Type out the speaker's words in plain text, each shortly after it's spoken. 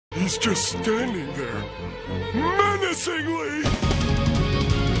was just standing there, menacingly!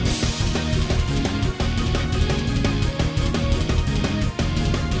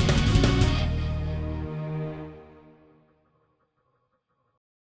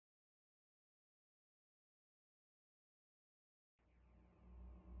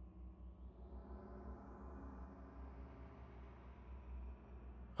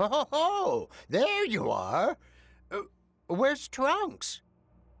 Oh, there you are. Where's Trunks?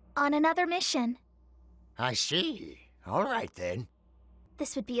 On another mission. I see. All right, then.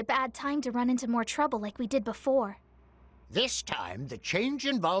 This would be a bad time to run into more trouble like we did before. This time, the change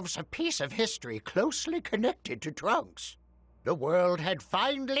involves a piece of history closely connected to Trunks. The world had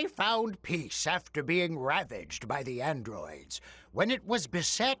finally found peace after being ravaged by the androids, when it was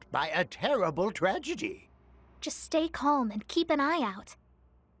beset by a terrible tragedy. Just stay calm and keep an eye out.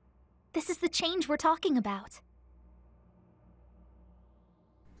 This is the change we're talking about.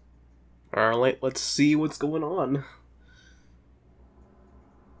 Alright, let's see what's going on.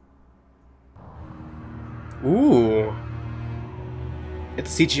 Ooh.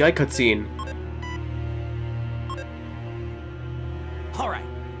 It's a CGI cutscene. Alright.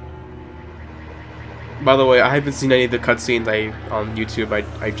 By the way, I haven't seen any of the cutscenes on YouTube.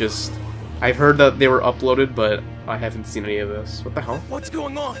 I've heard that they were uploaded, but I haven't seen any of this. What the hell? What's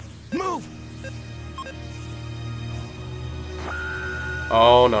going on? Move!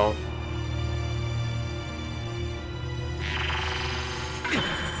 Oh no.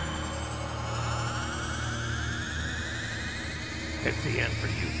 It's the end for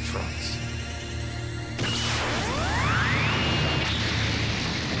you, Trunks.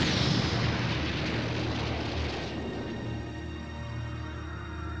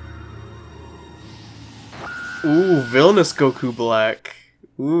 Ooh, villainous Goku Black.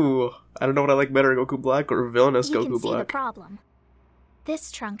 Ooh, I don't know what I like better, Goku Black or villainous You Goku can see the Black. problem.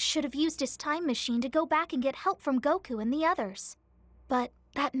 This Trunks should have used his time machine to go back and get help from Goku and the others. But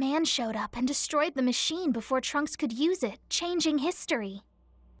that man showed up and destroyed the machine before Trunks could use it, changing history.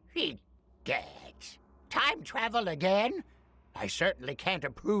 Egad. Time travel again? I certainly can't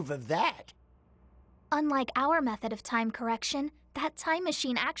approve of that. Unlike our method of time correction, that time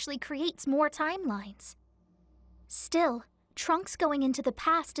machine actually creates more timelines. Still, Trunks going into the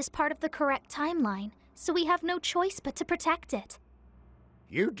past is part of the correct timeline, so we have no choice but to protect it.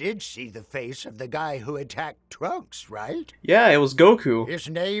 You did see the face of the guy who attacked Trunks, right? Yeah, it was Goku. His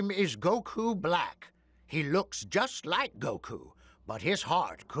name is Goku Black. He looks just like Goku, but his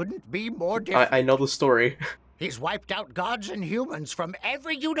heart couldn't be more different. I know the story. He's wiped out gods and humans from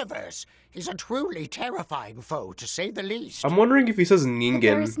every universe. He's a truly terrifying foe, to say the least. I'm wondering if he says But there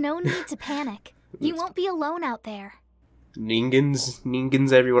Ningen. is no need to panic. You won't be alone out there.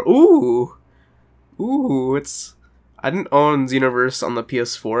 Ningens everywhere. Ooh! Ooh, it's... I didn't own XenoVerse on the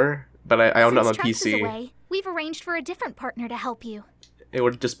PS4, but I owned it on the Since Trunks is PC. away, we've arranged for a different partner to help you. It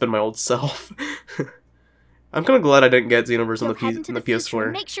would have just been my old self. I'm kind of glad I didn't get XenoVerse on You'll head the into the future PS4.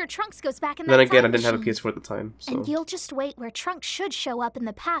 and make sure Trunks goes back in that Then again, I time didn't have a machine. PS4 at the time, so... And you'll just wait where Trunks should show up in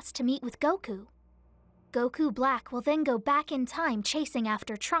the past to meet with Goku. Goku Black will then go back in time chasing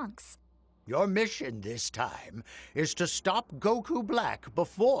after Trunks. Your mission this time is to stop Goku Black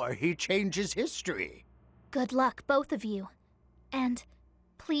before he changes history. Good luck, both of you. And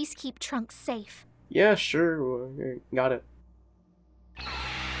please keep Trunks safe. Yeah, sure. Got it.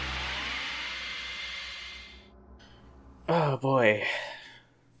 Oh boy.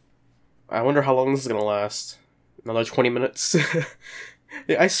 I wonder how long this is gonna last. Another 20 minutes?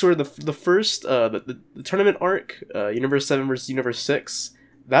 I swear the first the tournament arc, Universe 7 versus Universe 6,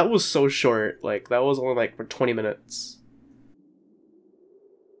 that was so short. Like that was only like for 20 minutes.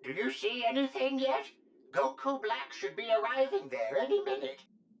 Do you see anything yet? Goku Black should be arriving there any minute.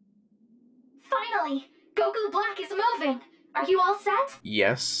 Finally! Goku Black is moving! Are you all set?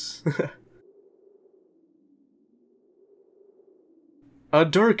 Yes. A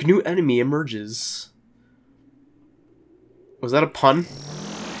dark new enemy emerges. Was that a pun?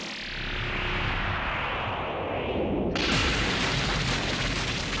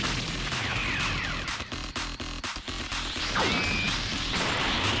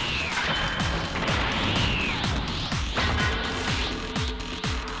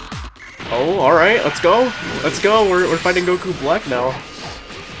 Oh, alright, let's go. Let's go, we're fighting Goku Black now.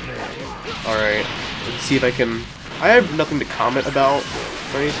 Alright, let's see if I can... I have nothing to comment about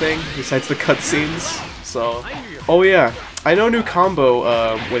or anything besides the cutscenes, so... Oh yeah, I know a new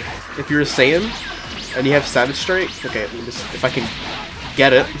combo with... If you're a Saiyan and you have Savage Strike, okay, let me just... If I can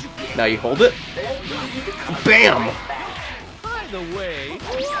get it, now you hold it. BAM! By the way,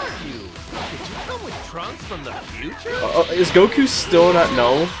 who are you? Did you come with Trunks from the future? Is Goku still not...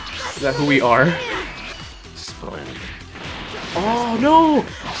 No? Is that who we are? Splendid. Oh no!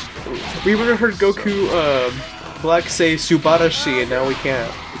 We would have heard Goku Black say Subarashi, and now we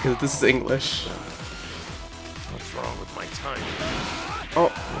can't because this is English. What's wrong with my time?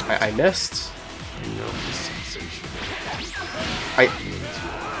 Oh, I missed. I know the sensation.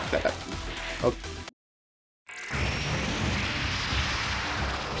 Oh.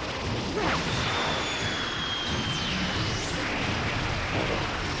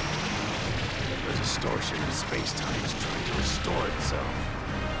 The distortion in space-time is trying to restore itself.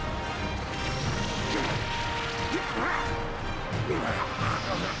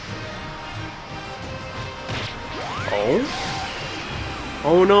 Oh?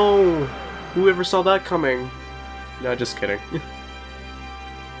 Oh no! Whoever saw that coming? No, just kidding.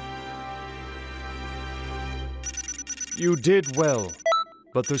 You did well,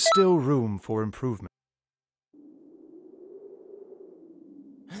 but there's still room for improvement.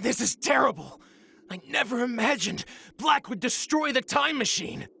 This is terrible! I never imagined Black would destroy the time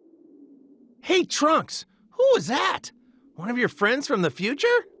machine! Hey, Trunks! Who was that? One of your friends from the future?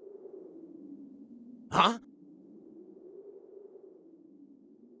 Huh?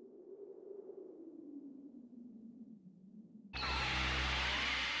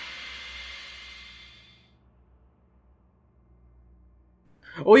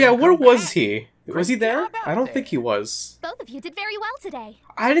 Oh yeah, where was he? Was he there? I don't think he was. Both of you did very well today.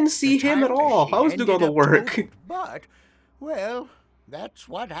 I didn't see him at all. I was doing all the work. But, well, that's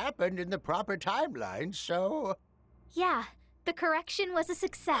what happened in the proper timeline, so... Yeah, the correction was a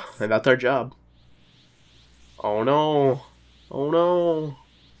success. And that's our job. Oh no. Oh no.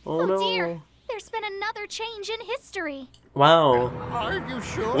 Oh no. Dear, there's been another change in history. Wow. Are you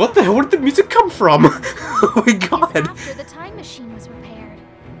sure? What the hell? Where did the music come from? Oh my god. It's after the time machine was repaired.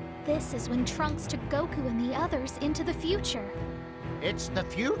 This is when Trunks took Goku and the others into the future. It's the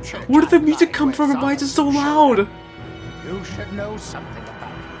future. Where did the music timeline come where from and why is it so Zamasu loud? showed up. You should know something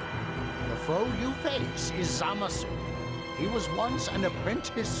about him. The foe you face is Zamasu. He was once an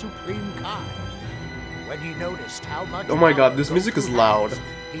apprentice Supreme Kai. When he noticed how much Oh my god, power this music is Goku loud. has,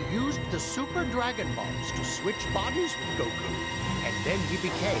 he used the Super Dragon Balls to switch bodies with Goku, and then he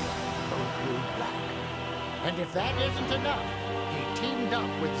became Goku Black. And if that isn't enough, he teamed up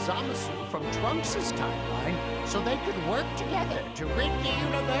with Zamasu from Trunks' timeline so they could work together to rid the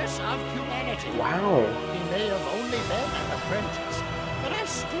universe of humanity. Wow. He may have only been an apprentice, but I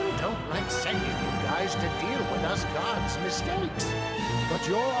still don't like sending you guys to deal with us gods' mistakes. But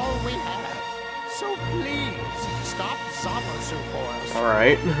you're all we have. So please, stop Zamasu for us.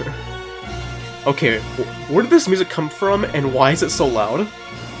 Alright. Okay, where did this music come from and why is it so loud?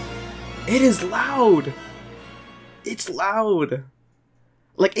 It is loud! It's loud!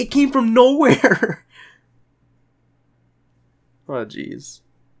 Like, it came from nowhere! Oh, jeez.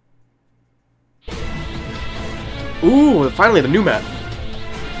 Ooh, finally, the new map.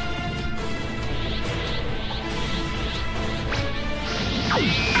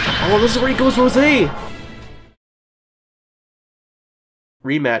 Oh, this is where he goes, Rose!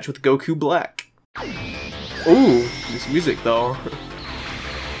 Rematch with Goku Black. Ooh, this music though.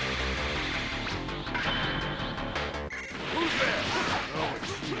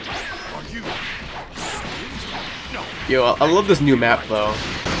 Yo, I love this new map though.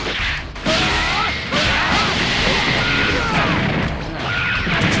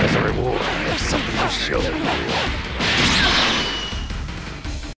 As a reward, I have something to show you.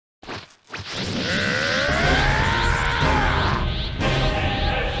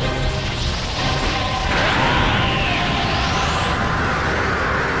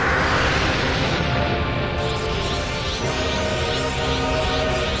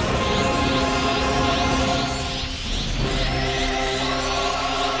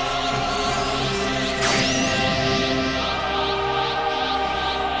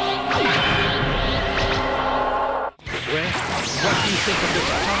 What do you think of this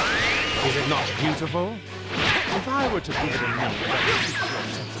part? Is it not beautiful? If I were to give it a name,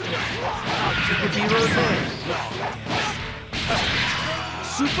 it would be Rose.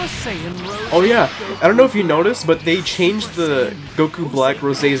 Super Saiyan Rose. Oh yeah, I don't know if you noticed, but they changed the Goku Black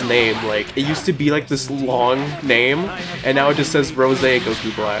Rose's name. Like, it used to be like this long name, and now it just says Rose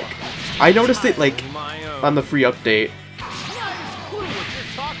Goku Black. I noticed it like on the free update.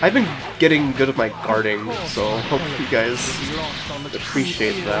 I've been getting good at my guarding, so hope you guys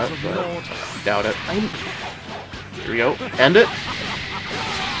appreciate that, but doubt it. Here we go. End it.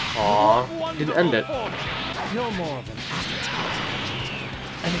 Aw, didn't end it. You're more of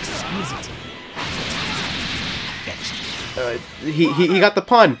an exquisite. He got the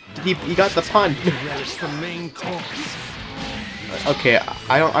pun. He got the pun. Relish the main course. Okay,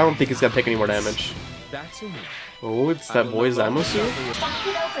 I don't think he's gonna take any more damage. That's enough. Oh, it's that boy Zamosu? Back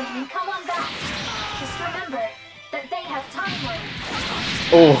it open and come on back. Just remember that they have time limits.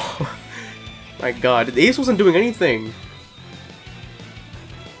 Oh my god, the Ace wasn't doing anything.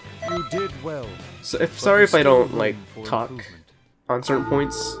 You did well. So sorry if I don't like talk on certain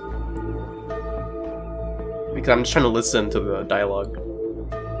points, because I'm just trying to listen to the dialogue.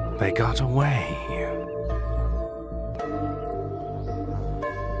 They got away.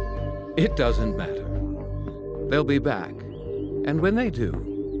 It doesn't matter. They'll be back, and when they do,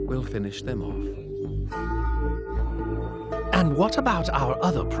 we'll finish them off. And what about our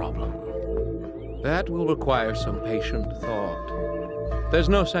other problem? That will require some patient thought. There's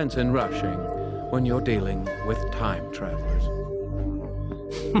no sense in rushing when you're dealing with time travelers.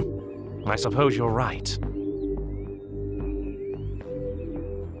 I suppose you're right.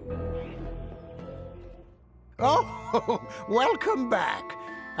 Oh, welcome back.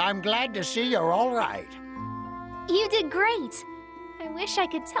 I'm glad to see you're all right. You did great. I wish I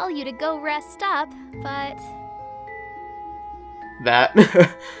could tell you to go rest up, but... That.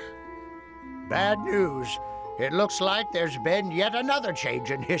 Bad news. It looks like there's been yet another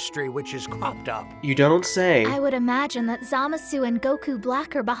change in history which has cropped up. You don't say. I would imagine that Zamasu and Goku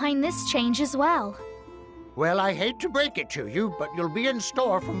Black are behind this change as well. Well, I hate to break it to you, but you'll be in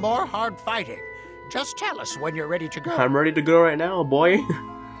store for more hard fighting. Just tell us when you're ready to go. I'm ready to go right now, boy.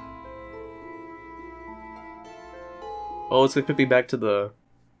 Oh, it's gonna put me back to the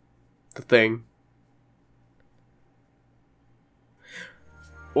thing.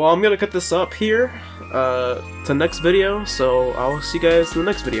 Well, I'm gonna cut this up here to next video, so I'll see you guys in the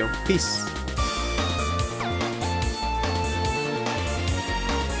next video. Peace.